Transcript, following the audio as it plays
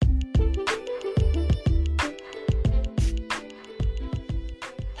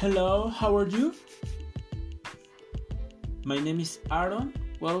Hello, how are you? My name is Aaron.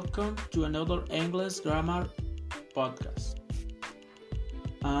 Welcome to another English grammar podcast.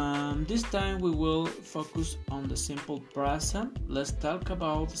 This time we will focus on the simple present. Let's talk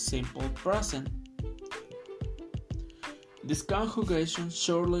about the simple present. This conjugation,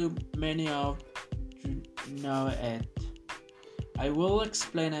 surely many of you know it. I will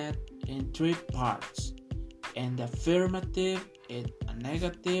explain it in three parts: in the affirmative, in a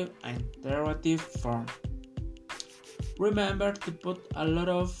negative, and interrogative form. Remember to put a lot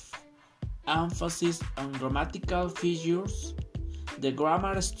of emphasis on grammatical features. The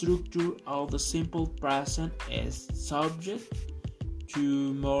grammar structure of the simple present is subject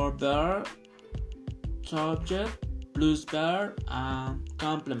to more verb, subject plus verb, and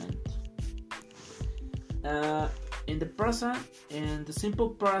complement. In the simple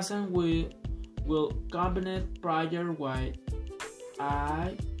present, we will combine prior with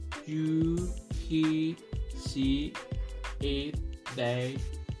I, you, he, she, it, they,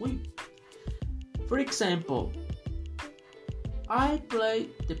 we. For example, I play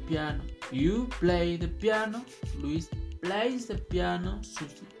the piano, you play the piano, Luis plays the piano,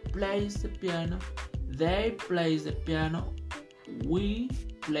 Susie plays the piano, they plays the piano, we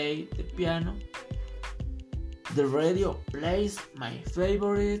play the piano, the radio plays my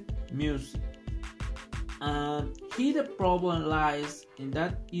favorite music. Here the problem lies in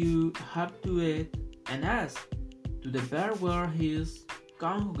that you have to add an s to the verb where he is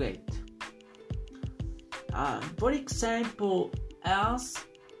conjugate. For example, else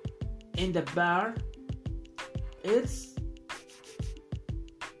in the verb it's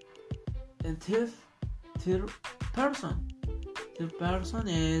in third person. Third person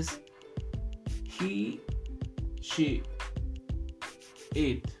is he, she,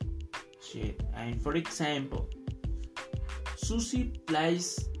 it, she. And for example, Susie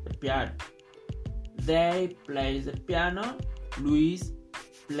plays the piano. They play the piano. Luis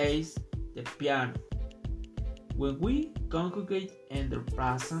plays the piano. When we conjugate in the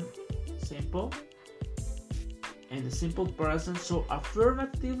present simple and the simple present, so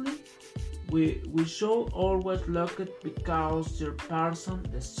affirmatively, we should always look at because the person,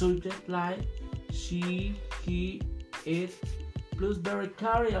 the subject like she, he, it, plus very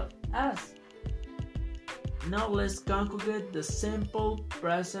carrier as. Now let's conjugate the simple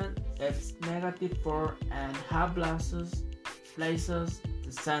present its negative form and have places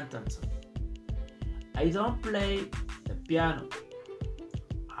the sentence. I don't play the piano.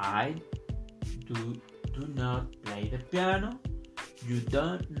 I do not play the piano. You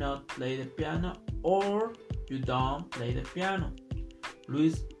don't not play the piano, or you don't play the piano.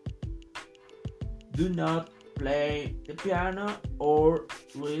 Luis do not play the piano, or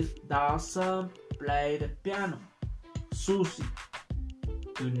Luis doesn't play the piano. Susie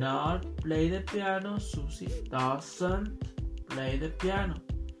do not play the piano. Susie doesn't play the piano.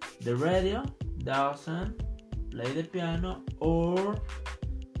 The radio doesn't play the piano, or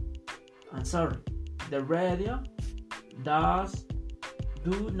the radio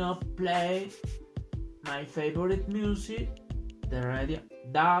do not play my favorite music. The radio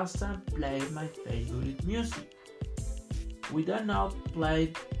doesn't play my favorite music. We do not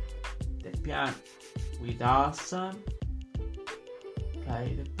play the piano. We doesn't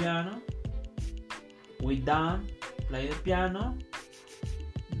play the piano. We don't play the piano.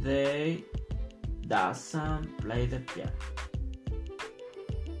 They doesn't play the piano.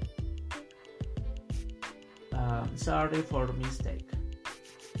 Sorry for mistake.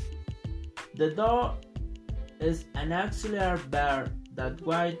 The do is an auxiliary verb that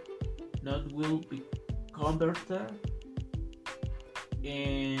might not will be converted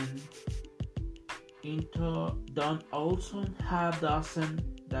into don't also have doesn't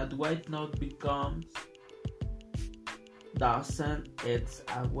that might not becomes doesn't. It's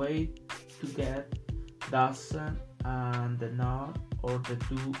a way to get doesn't and the not, or the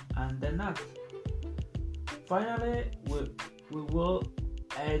do and the not. Finally, we will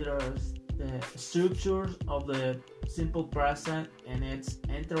address the structures of the simple present and its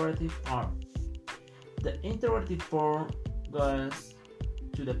interrogative form. The interrogative form goes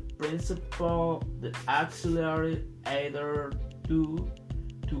to the principle, the auxiliary either do,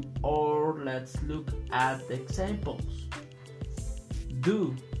 to, or. Let's look at the examples.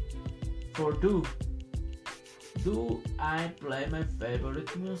 Do. For do I play my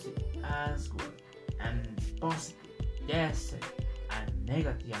favorite music? Answer and positive, yes, and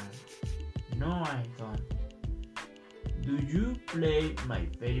negative, no I don't. Do you play my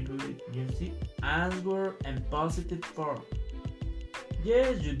favorite music? Answer and positive form.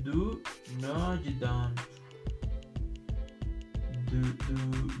 Yes, you do. No, you don't.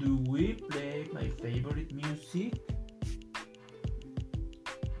 do we play my favorite music?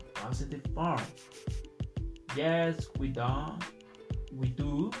 Positive form. Yes, we don't. We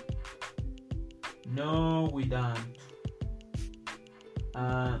do. No, we don't.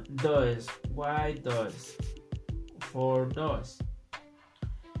 Does. Why does? For does.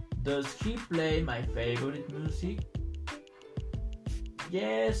 Does he play my favorite music?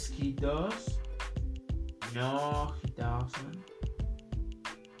 Yes, he does. No, he doesn't.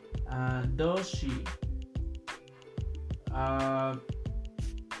 Does she?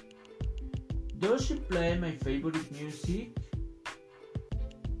 Does she play my favorite music?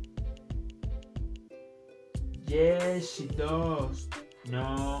 Yes, she does.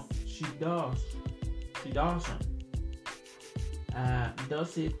 No, she does. She doesn't.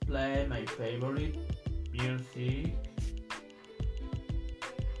 Does it play my favorite music?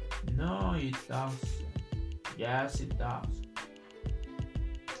 No, it doesn't. Yes, it does.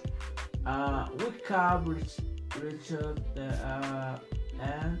 We have reached the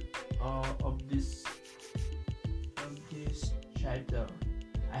end of this chapter.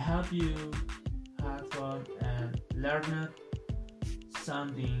 I hope you had fun and learned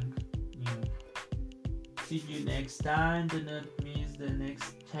something new. See you next time. Do not miss the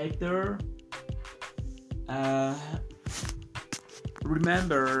next chapter.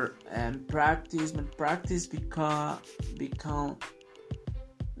 Remember and practice become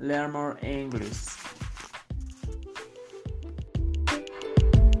learn more English.